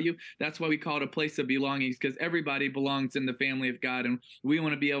their value. That's why we call it a place of belongings, because everybody belongs in the family of God, and we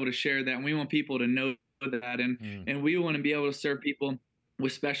want to be able to share that, and we want people to know that, and we want to be able to serve people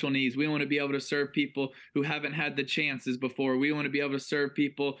with special needs. We want to be able to serve people who haven't had the chances before. We want to be able to serve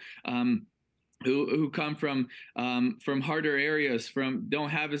people who come from harder areas,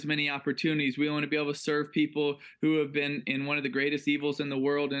 don't have as many opportunities. We want to be able to serve people who have been in one of the greatest evils in the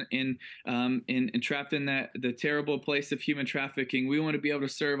world and trapped in the terrible place of human trafficking. We want to be able to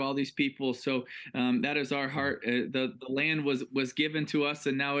serve all these people. So that is our heart. The land was given to us,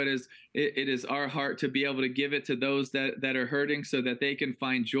 and now it is our heart to be able to give it to those that are hurting, so that they can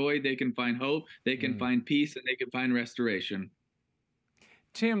find joy, they can find hope, they can find peace, and they can find restoration.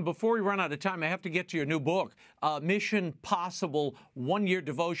 Tim, before we run out of time, I have to get to your new book, Mission Possible, 1 Year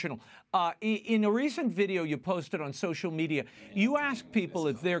Devotional. In a recent video you posted on social media, you ask people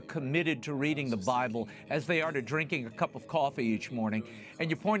if they're committed to reading the Bible as they are to drinking a cup of coffee each morning. And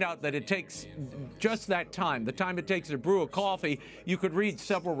you point out that it takes just that time, the time it takes to brew a coffee. You could read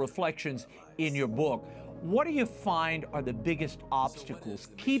several reflections in your book. What do you find are the biggest obstacles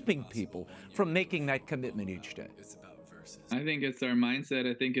keeping people from making that commitment each day? I think it's our mindset.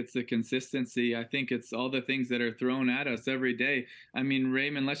 I think it's the consistency. I think it's all the things that are thrown at us every day. I mean,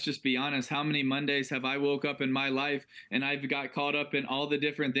 Raymond, let's just be honest. How many Mondays have I woke up in my life and I've got caught up in all the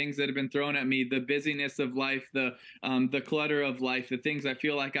different things that have been thrown at me, the busyness of life, the clutter of life, the things I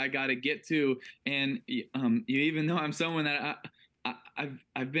feel like I got to get to. And even though I'm someone that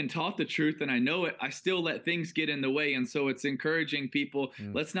I've been taught the truth and I know it, I still let things get in the way. And so it's encouraging people,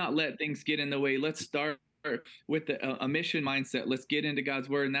 let's not let things get in the way. Let's start with a mission mindset. Let's get into God's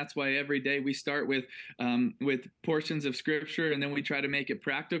word. And that's why every day we start with portions of scripture, and then we try to make it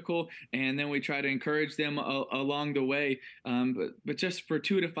practical, and then we try to encourage them along the way. But just for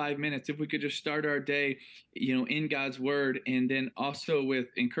 2 to 5 minutes, if we could just start our day, in God's word, and then also with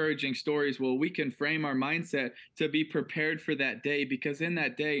encouraging stories, well, we can frame our mindset to be prepared for that day, because in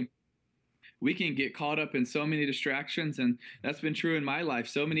that day, we can get caught up in so many distractions. And that's been true in my life.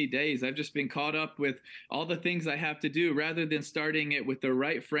 So many days I've just been caught up with all the things I have to do, rather than starting it with the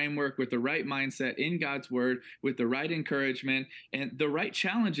right framework, with the right mindset in God's word, with the right encouragement and the right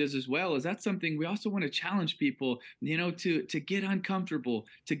challenges as well. Is that something we also want to challenge people, to get uncomfortable,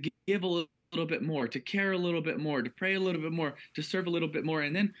 to give a little bit more, to care a little bit more, to pray a little bit more, to serve a little bit more.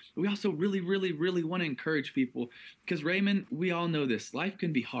 And then we also really, really, really want to encourage people, because Raymond, we all know this, life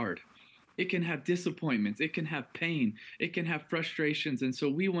can be hard. It can have disappointments. It can have pain. It can have frustrations. And so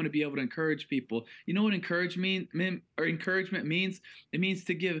we want to be able to encourage people. You know what encouragement means? It means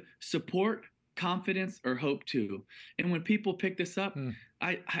to give support, confidence, or hope to. And when people pick this up,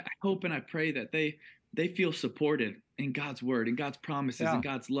 I hope and I pray that they feel supported in God's word and God's promises and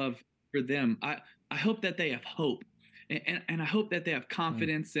God's love for them. I hope that they have hope. And I hope that they have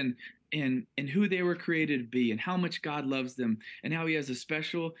confidence in who they were created to be, and how much God loves them, and how he has a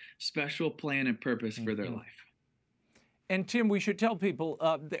special, special plan and purpose for their life. And Tim, we should tell people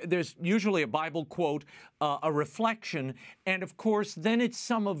there's usually a Bible quote, a reflection, and of course, then it's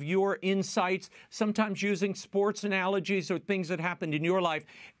some of your insights, sometimes using sports analogies or things that happened in your life,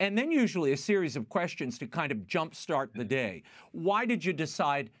 and then usually a series of questions to kind of jumpstart the day. Why did you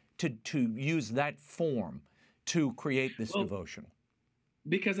decide to use that form to create this devotion?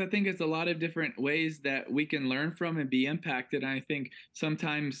 Because I think it's a lot of different ways that we can learn from and be impacted. And I think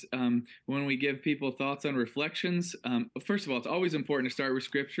sometimes when we give people thoughts on reflections, first of all, it's always important to start with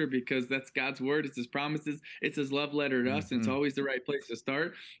scripture, because that's God's word. It's his promises. It's his love letter to us. And it's always the right place to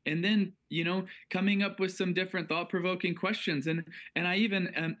start. And then, coming up with some different thought-provoking questions. And I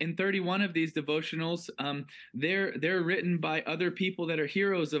even, in 31 of these devotionals, they're written by other people that are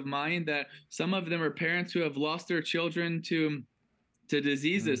heroes of mine, that some of them are parents who have lost their children to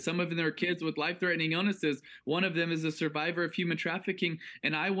diseases. Some of them are kids with life-threatening illnesses. One of them is a survivor of human trafficking.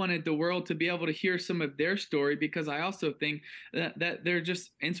 And I wanted the world to be able to hear some of their story, because I also think that they're just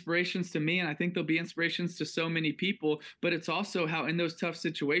inspirations to me. And I think they'll be inspirations to so many people. But it's also how in those tough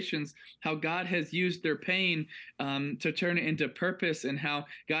situations, how God has used their pain to turn it into purpose, and how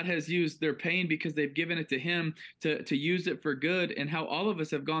God has used their pain because they've given it to him to use it for good, and how all of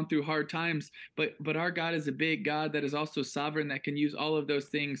us have gone through hard times. But our God is a big God that is also sovereign, that can use all of those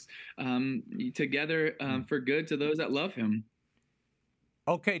things together for good to those that love him.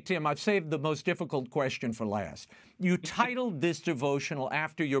 Okay, Tim, I've saved the most difficult question for last. You titled this devotional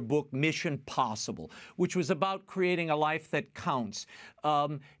after your book, Mission Possible, which was about creating a life that counts.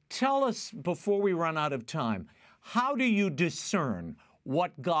 Tell us, before we run out of time, how do you discern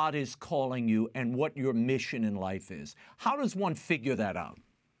what God is calling you and what your mission in life is? How does one figure that out?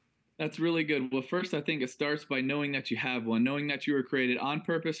 That's really good. Well, first, I think it starts by knowing that you have one, knowing that you were created on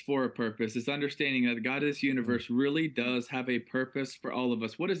purpose for a purpose. It's understanding that God of this universe really does have a purpose for all of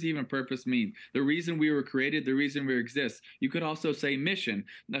us. What does even purpose mean? The reason we were created, the reason we exist. You could also say mission,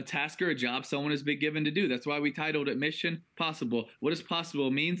 a task or a job someone has been given to do. That's why we titled it Mission Possible. What does possible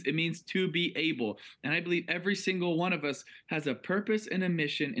means? It means to be able. And I believe every single one of us has a purpose and a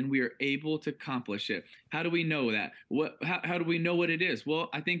mission, and we are able to accomplish it. How do we know that? How do we know what it is? Well,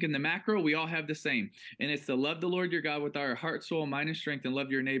 I think in the macro, we all have the same. And it's to love the Lord your God with our heart, soul, mind, and strength, and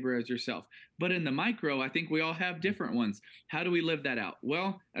love your neighbor as yourself. But in the micro, I think we all have different ones. How do we live that out?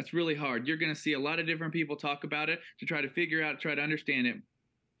 Well, that's really hard. You're going to see a lot of different people talk about it to try to figure out, try to understand it.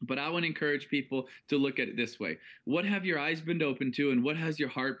 But I want to encourage people to look at it this way. What have your eyes been open to, and what has your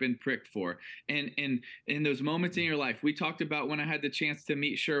heart been pricked for? And in those moments in your life, we talked about when I had the chance to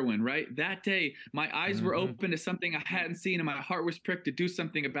meet Sherwin, right? That day, my eyes were open to something I hadn't seen, and my heart was pricked to do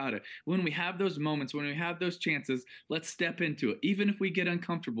something about it. When we have those moments, when we have those chances, let's step into it. Even if we get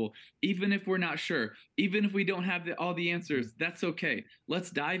uncomfortable, even if we're not sure, even if we don't have all the answers, that's okay.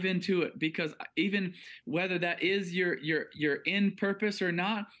 Let's dive into it, because even whether that is your end purpose or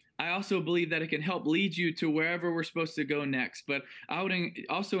not, I also believe that it can help lead you to wherever we're supposed to go next. But I would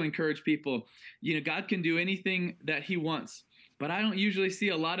also encourage people, God can do anything that he wants. But I don't usually see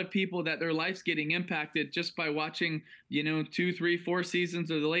a lot of people that their life's getting impacted just by watching, 2, 3, 4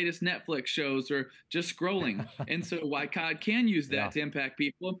 seasons of the latest Netflix shows or just scrolling. And so while God can use that to impact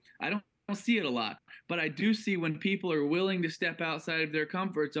people, I don't see it a lot. But I do see when people are willing to step outside of their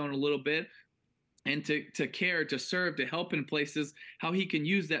comfort zone a little bit, and to care, to serve, to help in places, how he can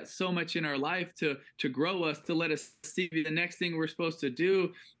use that so much in our life to grow us, to let us see the next thing we're supposed to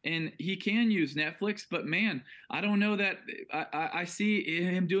do. And he can use Netflix, but man, I don't know that I see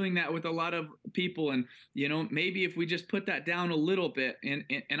him doing that with a lot of people. And, maybe if we just put that down a little bit, and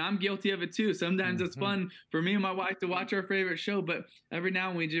I'm guilty of it too. Sometimes it's fun for me and my wife to watch our favorite show, but every now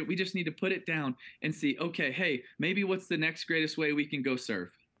and then we just need to put it down and see, okay, hey, maybe what's the next greatest way we can go serve?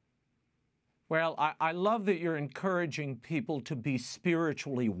 Well, I love that you're encouraging people to be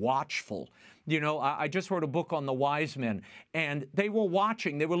spiritually watchful. I just wrote a book on the wise men, and they were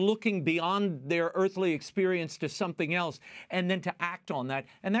watching. They were looking beyond their earthly experience to something else, and then to act on that.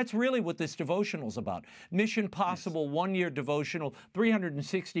 And that's really what this devotional is about. Mission Possible 1 Year Devotional,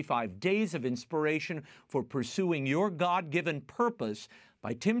 365 days of inspiration for pursuing your God-given purpose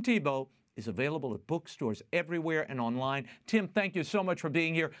by Tim Tebow, is available at bookstores everywhere and online. Tim, thank you so much for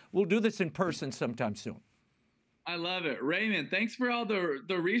being here. We'll do this in person sometime soon. I love it. Raymond, thanks for all the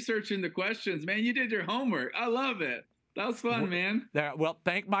research and the questions. Man, you did your homework. I love it. That was fun, man. Well,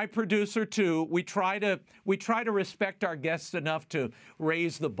 thank my producer, too. We try to respect our guests enough to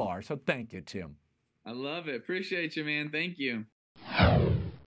raise the bar. So thank you, Tim. I love it. Appreciate you, man. Thank you.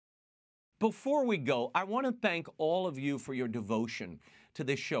 Before we go, I want to thank all of you for your devotion to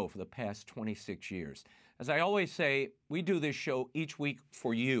this show for the past 26 years. As I always say, we do this show each week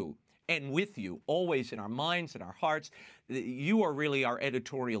for you and with you, always in our minds and our hearts. You are really our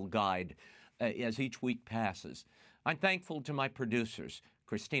editorial guide as each week passes. I'm thankful to my producers,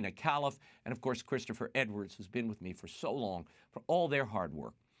 Christina Califf, and of course, Christopher Edwards, who's been with me for so long, for all their hard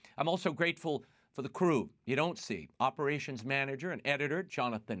work. I'm also grateful for the crew you don't see, operations manager and editor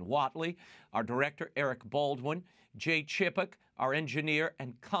Jonathan Watley, our director Eric Baldwin, Jay Chippick, our engineer,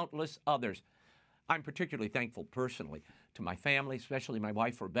 and countless others. I'm particularly thankful personally to my family, especially my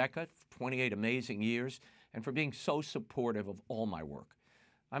wife Rebecca, for 28 amazing years, and for being so supportive of all my work.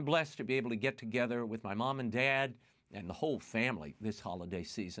 I'm blessed to be able to get together with my mom and dad and the whole family this holiday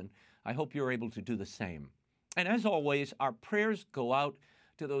season. I hope you're able to do the same. And as always, our prayers go out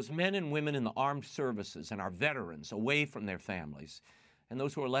to those men and women in the armed services and our veterans away from their families, and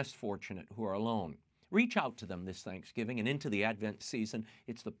those who are less fortunate, who are alone. Reach out to them this Thanksgiving and into the Advent season.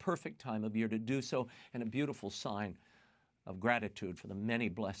 It's the perfect time of year to do so, and a beautiful sign of gratitude for the many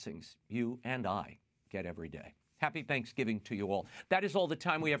blessings you and I get every day. Happy Thanksgiving to you all. That is all the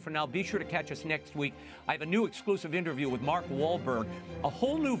time we have for now. Be sure to catch us next week. I have a new exclusive interview with Mark Wahlberg. A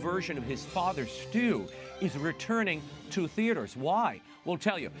whole new version of his father, Stu, is returning to theaters. Why? We'll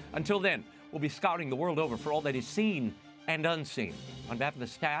tell you. Until then, we'll be scouting the world over for all that is seen and unseen. On behalf of the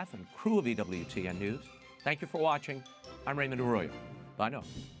staff and crew of EWTN News, thank you for watching. I'm Raymond Arroyo. Bye now.